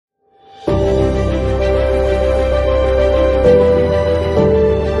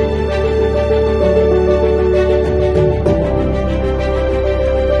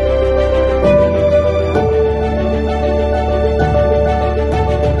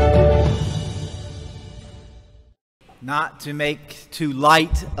not to make too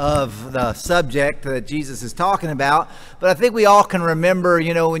light of the subject that Jesus is talking about, but I think we all can remember,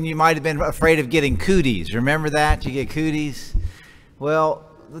 when you might have been afraid of getting cooties. Remember that? You get cooties? Well,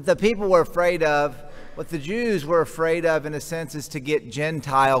 the people were afraid of, what the Jews were afraid of, in a sense, is to get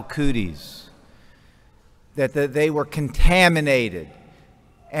Gentile cooties. That they were contaminated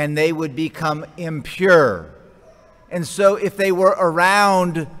and they would become impure. And so if they were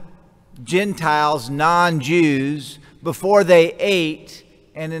around Gentiles, non-Jews, before they ate,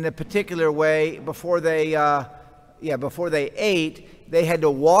 and in a particular way, before they ate, they had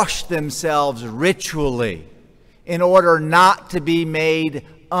to wash themselves ritually in order not to be made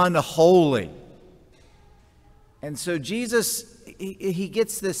unholy. And so Jesus, he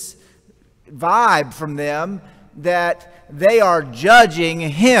gets this vibe from them that they are judging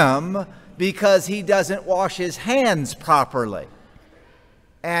him because he doesn't wash his hands properly.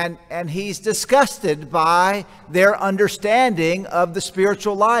 And he's disgusted by their understanding of the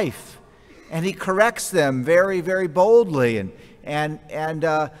spiritual life. And he corrects them very, very boldly. Again,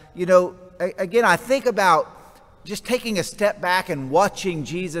 I think about just taking a step back and watching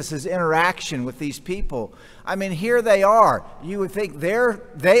Jesus' interaction with these people. I mean, here they are. You would think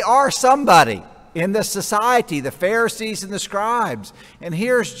they are somebody in the society, the Pharisees and the scribes. And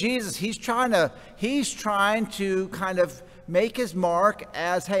here's Jesus. He's trying to kind of make his mark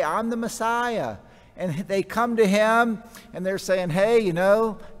as, hey, I'm the Messiah. And they come to him and they're saying, hey,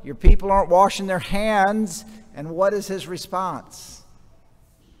 your people aren't washing their hands. And what is his response?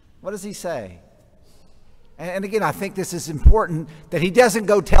 What does he say? And again, I think this is important, that he doesn't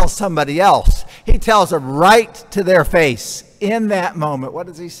go tell somebody else. He tells them right to their face in that moment. What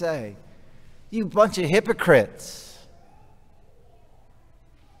does he say? You bunch of hypocrites.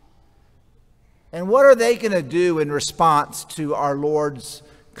 And what are they going to do in response to our Lord's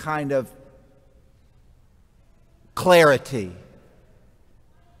kind of clarity?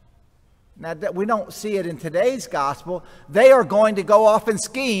 Now, we don't see it in today's gospel. They are going to go off and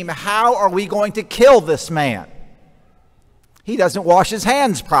scheme. How are we going to kill this man? He doesn't wash his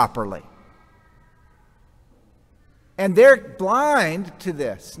hands properly. And they're blind to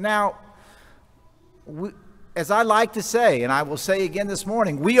this. Now, as I like to say, and I will say again this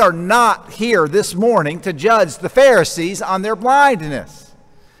morning, we are not here this morning to judge the Pharisees on their blindness.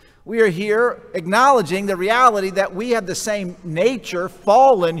 We are here acknowledging the reality that we have the same nature,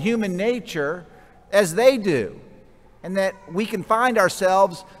 fallen human nature, as they do. And that we can find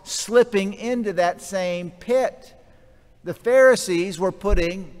ourselves slipping into that same pit. The Pharisees were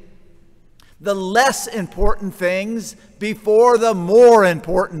putting the less important things before the more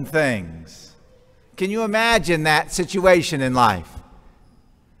important things. Can you imagine that situation in life?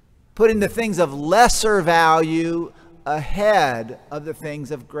 Putting the things of lesser value ahead of the things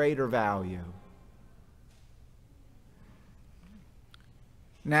of greater value.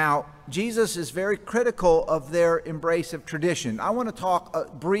 Now, Jesus is very critical of their embrace of tradition. I want to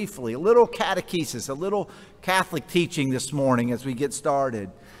talk briefly, a little catechesis, a little Catholic teaching this morning as we get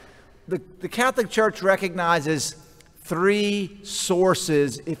started. The Catholic Church recognizes three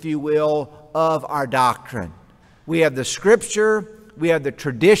sources, if you will, of our doctrine. We have the Scripture, we have the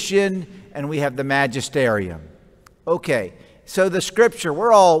tradition, and we have the magisterium. Okay, so the Scripture,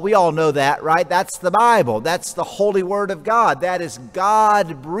 we all know that, right? That's the Bible. That's the Holy Word of God. That is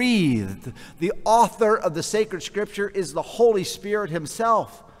God-breathed. The author of the sacred Scripture is the Holy Spirit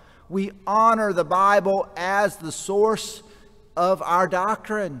himself. We honor the Bible as the source of our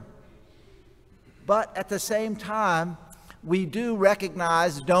doctrine. But at the same time, we do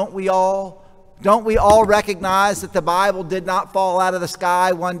recognize, don't we all recognize that the Bible did not fall out of the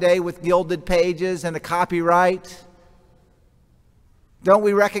sky one day with gilded pages and a copyright? Don't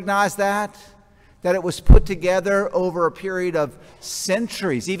we recognize that? That it was put together over a period of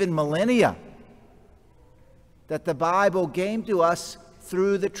centuries, even millennia. That the Bible came to us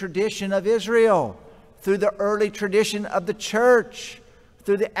through the tradition of Israel, through the early tradition of the church,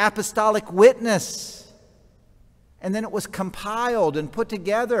 through the apostolic witness. And then it was compiled and put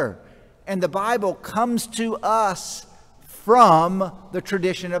together. And the Bible comes to us from the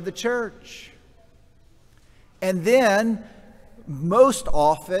tradition of the church. And then, most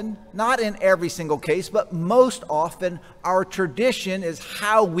often, not in every single case, but most often, our tradition is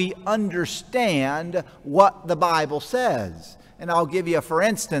how we understand what the Bible says. And I'll give you a for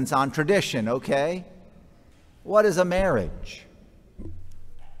instance on tradition, okay? What is a marriage?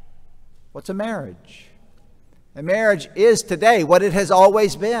 What's a marriage? A marriage is today what it has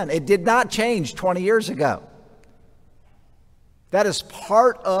always been. It did not change 20 years ago. That is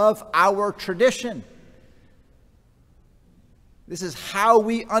part of our tradition. This is how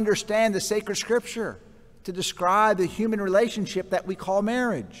we understand the sacred Scripture. to describe the human relationship that we call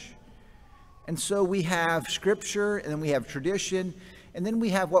marriage. And so we have Scripture, and then we have tradition, and then we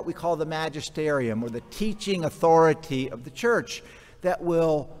have what we call the magisterium, or the teaching authority of the church, that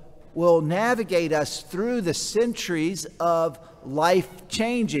will navigate us through the centuries of life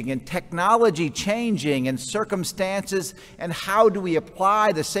changing and technology changing and circumstances, and how do we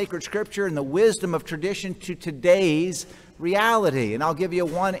apply the sacred Scripture and the wisdom of tradition to today's reality. And I'll give you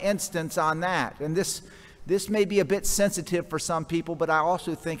one instance on that. And this may be a bit sensitive for some people, but I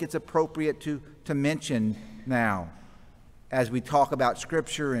also think it's appropriate to mention now as we talk about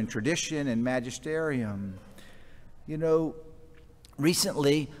Scripture and tradition and magisterium. You know,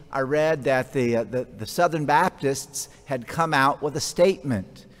 recently I read that the Southern Baptists had come out with a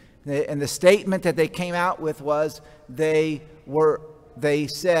statement. And the statement that they came out with was they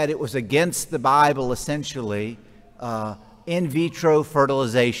said it was against the Bible, essentially, in vitro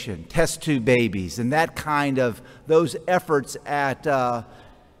fertilization, test tube babies, and that kind of, those efforts at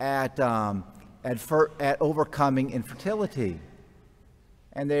overcoming infertility.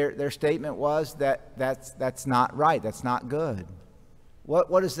 And their statement was that that's not right, that's not good.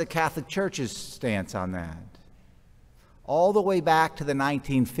 What is the Catholic Church's stance on that? All the way back to the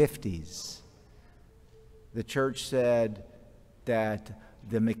 1950s, the Church said that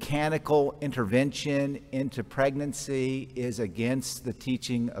the mechanical intervention into pregnancy is against the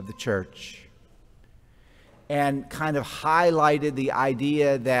teaching of the Church, and kind of highlighted the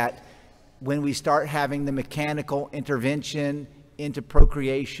idea that when we start having the mechanical intervention into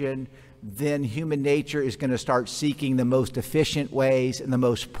procreation, then human nature is going to start seeking the most efficient ways and the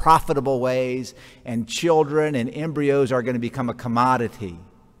most profitable ways, and children and embryos are going to become a commodity.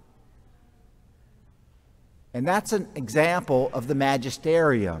 And that's an example of the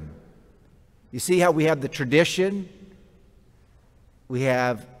magisterium. You see how we have the tradition, we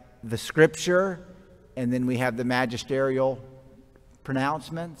have the Scripture, and then we have the magisterial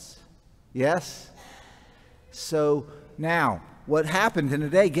pronouncements? Yes? So now, what happened, and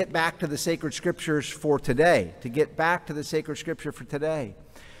today, get back to the sacred Scriptures for today, to get back to the sacred Scripture for today.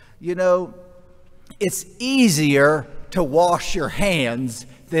 You know, it's easier to wash your hands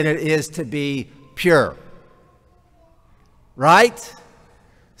than it is to be pure. Right?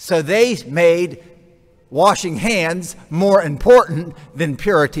 So they made washing hands more important than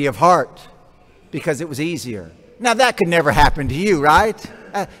purity of heart because it was easier. Now that could never happen to you, right?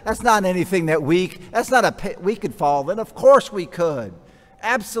 That's not anything that we could fall in. Of course we could.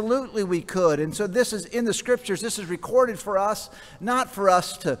 Absolutely we could. And so this is in the Scriptures. This is recorded for us, not for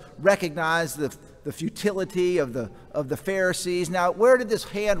us to recognize the futility of the Pharisees. Now, where did this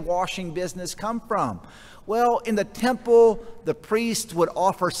hand washing business come from? Well, in the temple, the priest would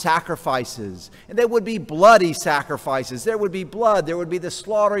offer sacrifices, and they would be bloody sacrifices. There would be blood. There would be the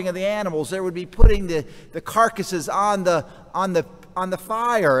slaughtering of the animals. There would be putting the carcasses on the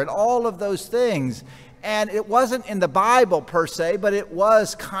fire, and all of those things. And it wasn't in the Bible per se, but it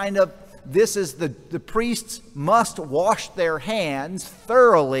was kind of, this is the priests must wash their hands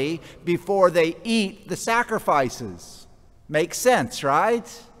thoroughly before they eat the sacrifices. Makes sense,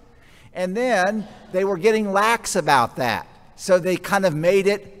 right? And then they were getting lax about that. So they kind of made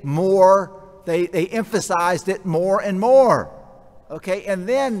it more, they emphasized it more and more. Okay, and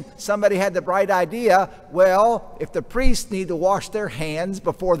then somebody had the bright idea, well, if the priests need to wash their hands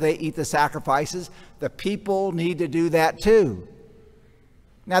before they eat the sacrifices, the people need to do that too.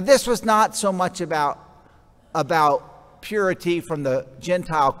 Now, this was not so much about purity from the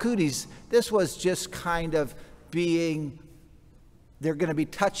Gentile cooties. This was just kind of being, they're going to be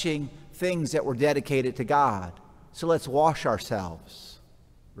touching things that were dedicated to God. So let's wash ourselves,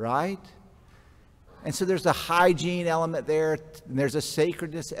 right? And so there's a hygiene element there, and there's a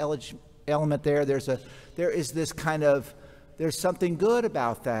sacredness element there. There is this kind of, there's something good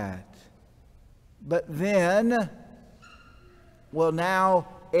about that. But then, well, now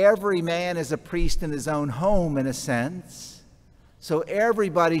every man is a priest in his own home, in a sense. So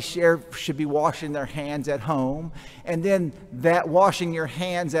everybody should be washing their hands at home. And then that washing your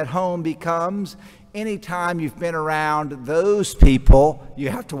hands at home becomes, anytime you've been around those people, you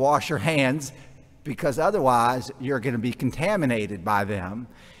have to wash your hands, because otherwise you're going to be contaminated by them.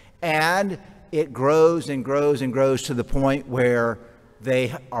 And it grows and grows and grows to the point where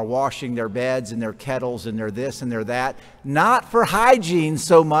they are washing their beds and their kettles and their this and their that, not for hygiene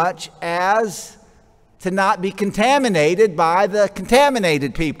so much as to not be contaminated by the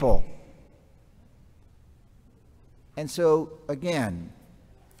contaminated people. And so, again,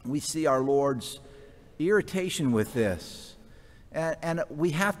 we see our Lord's irritation with this. And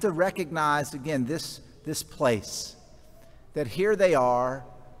we have to recognize, again, this place, that here they are,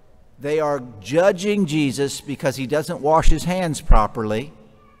 They are judging Jesus because he doesn't wash his hands properly.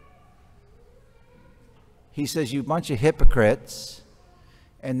 He says, "You bunch of hypocrites."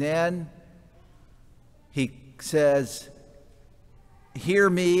 And then he says, "Hear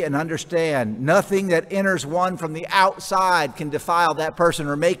me and understand. Nothing that enters one from the outside can defile that person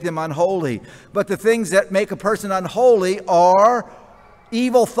or make them unholy. But the things that make a person unholy are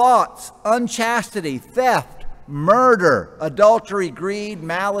evil thoughts, unchastity, theft, murder, adultery, greed,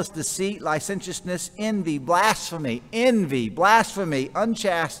 malice, deceit, licentiousness, envy, blasphemy,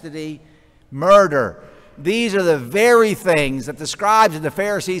 unchastity, murder." These are the very things that the scribes and the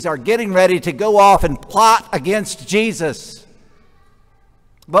Pharisees are getting ready to go off and plot against Jesus.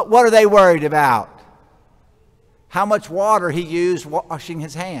 But what are they worried about? How much water he used washing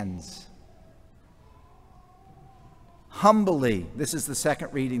his hands. Humbly, this is the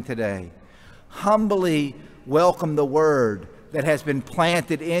second reading today, humbly welcome the word that has been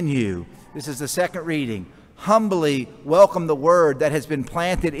planted in you. This is the second reading. Humbly welcome the word that has been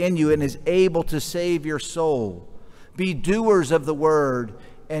planted in you and is able to save your soul. Be doers of the word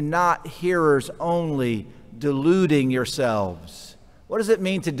and not hearers only, deluding yourselves. What does it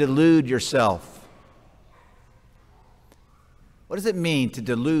mean to delude yourself? What does it mean to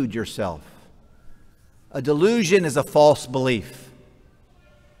delude yourself? A delusion is a false belief.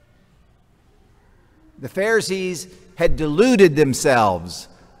 The Pharisees had deluded themselves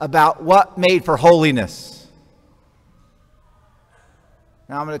about what made for holiness.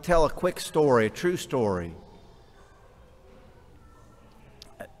 Now I'm going to tell a quick story, a true story.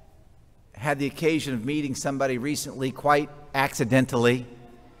 I had the occasion of meeting somebody recently quite accidentally.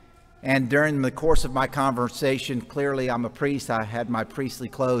 And during the course of my conversation, clearly I'm a priest. I had my priestly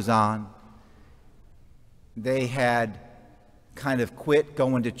clothes on. They had kind of quit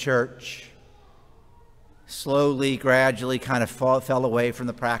going to church. Slowly, gradually kind of fell away from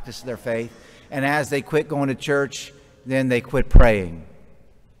the practice of their faith. And as they quit going to church, then they quit praying.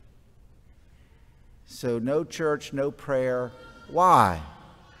 So no church, no prayer. Why?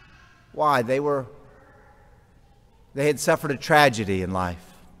 Why? They had suffered a tragedy in life.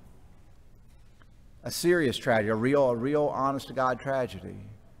 A serious tragedy, a real honest to God tragedy.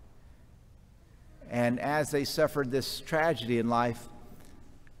 And as they suffered this tragedy in life,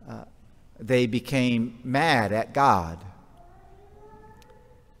 they became mad at God.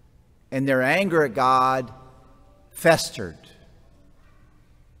 And their anger at God festered.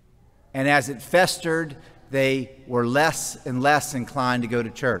 And as it festered, they were less and less inclined to go to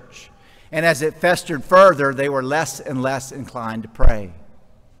church. And as it festered further, they were less and less inclined to pray.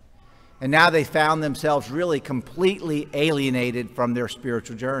 And now they found themselves really completely alienated from their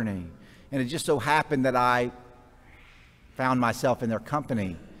spiritual journey. And it just so happened that I found myself in their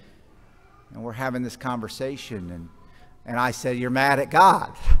company. And we're having this conversation. And I said, "You're mad at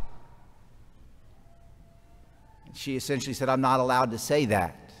God." And she essentially said, "I'm not allowed to say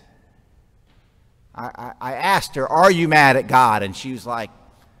that." I asked her, "Are you mad at God?" And she was like,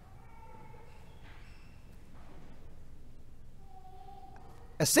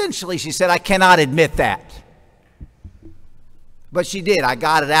 essentially she said, "I cannot admit that." But she did. I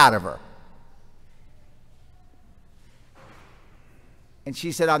got it out of her. And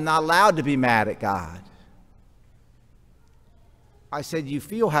she said, "I'm not allowed to be mad at God." I said, "You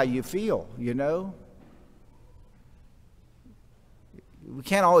feel how you feel, you know? We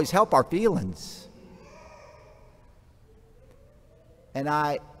can't always help our feelings." And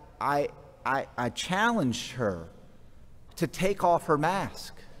I challenged her to take off her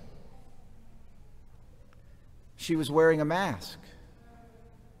mask. She was wearing a mask.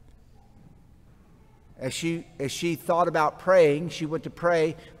 As she thought about praying, she went to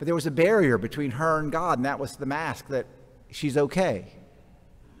pray, but there was a barrier between her and God, and that was the mask that she's okay.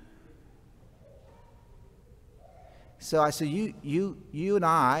 So I said, you and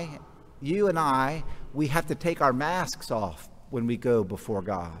I, we have to take our masks off when we go before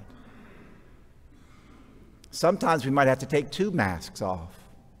God. Sometimes we might have to take 2 masks off.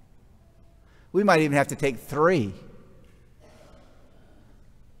 We might even have to take 3.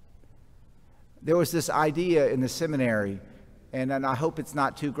 There was this idea in the seminary, and I hope it's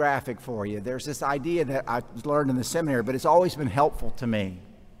not too graphic for you. There's this idea that I learned in the seminary, but it's always been helpful to me.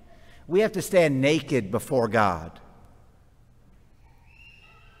 We have to stand naked before God.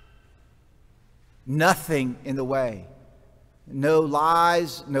 Nothing in the way. No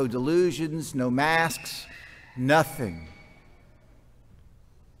lies, no delusions, no masks, nothing.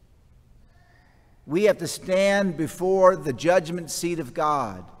 We have to stand before the judgment seat of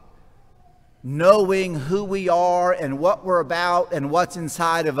God, knowing who we are and what we're about and what's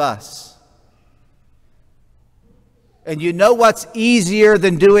inside of us. And you know what's easier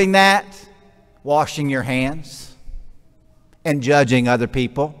than doing that? Washing your hands and judging other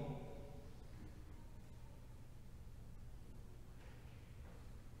people.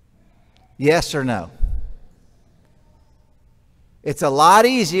 Yes or no? It's a lot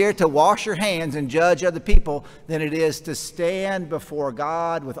easier to wash your hands and judge other people than it is to stand before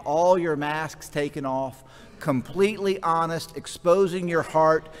God with all your masks taken off, completely honest, exposing your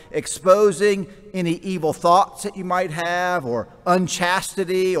heart, exposing any evil thoughts that you might have, or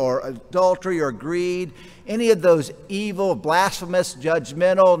unchastity, or adultery, or greed, any of those evil, blasphemous,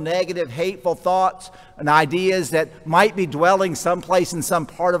 judgmental, negative, hateful thoughts and ideas that might be dwelling someplace in some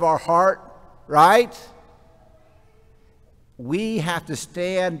part of our heart, right? We have to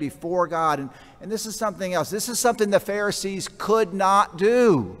stand before God. And this is something else. This is something the Pharisees could not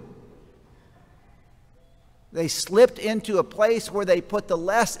do. They slipped into a place where they put the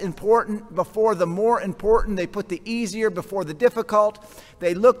less important before the more important. They put the easier before the difficult.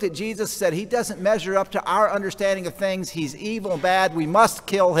 They looked at Jesus and said, he doesn't measure up to our understanding of things. He's evil and bad. We must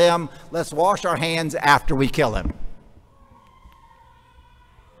kill him. Let's wash our hands after we kill him.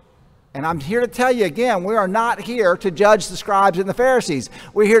 And I'm here to tell you again, we are not here to judge the scribes and the Pharisees.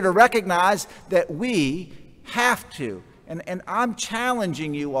 We're here to recognize that we have to. And I'm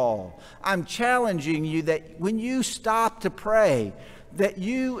challenging you all. I'm challenging you that when you stop to pray, that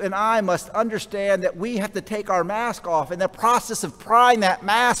you and I must understand that we have to take our mask off. And the process of prying that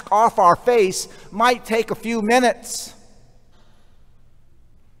mask off our face might take a few minutes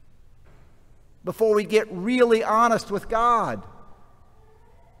before we get really honest with God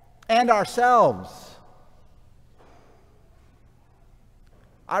and ourselves.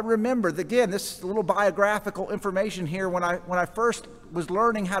 I remember, again, this is a little biographical information here. When I first was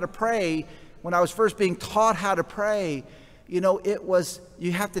learning how to pray, when I was first being taught how to pray, it was,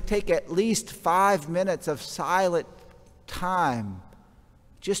 you have to take at least 5 minutes of silent time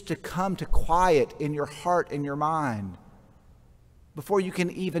just to come to quiet in your heart and your mind before you can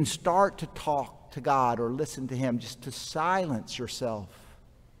even start to talk to God or listen to him, just to silence yourself,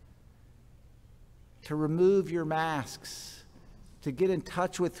 to remove your masks, to get in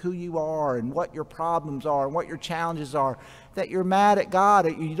touch with who you are and what your problems are and what your challenges are, that you're mad at God, or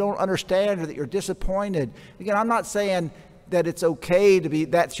you don't understand, or that you're disappointed. Again, I'm not saying that it's okay to be,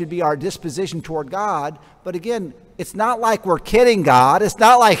 that should be our disposition toward God, but again, it's not like we're kidding God. It's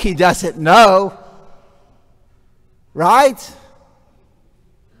not like he doesn't know, right?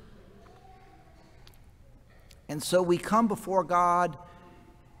 And so we come before God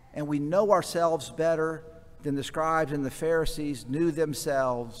and we know ourselves better than the scribes and the Pharisees knew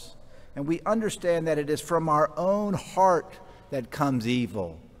themselves. And we understand that it is from our own heart that comes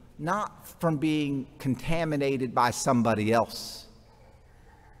evil, not from being contaminated by somebody else.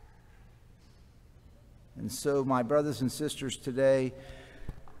 And so, my brothers and sisters, today,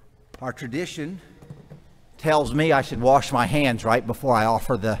 our tradition tells me I should wash my hands right before I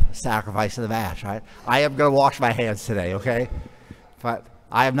offer the sacrifice of the Mass, right? I am going to wash my hands today, okay? But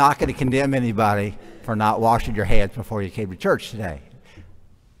I am not going to condemn anybody for not washing your hands before you came to church today.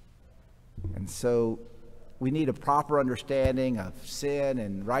 And so we need a proper understanding of sin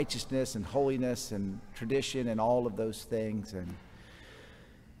and righteousness and holiness and tradition and all of those things. And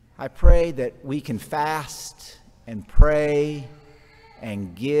I pray that we can fast and pray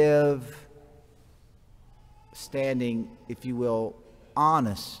and give, standing, if you will,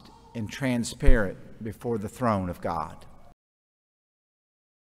 honest and transparent before the throne of God.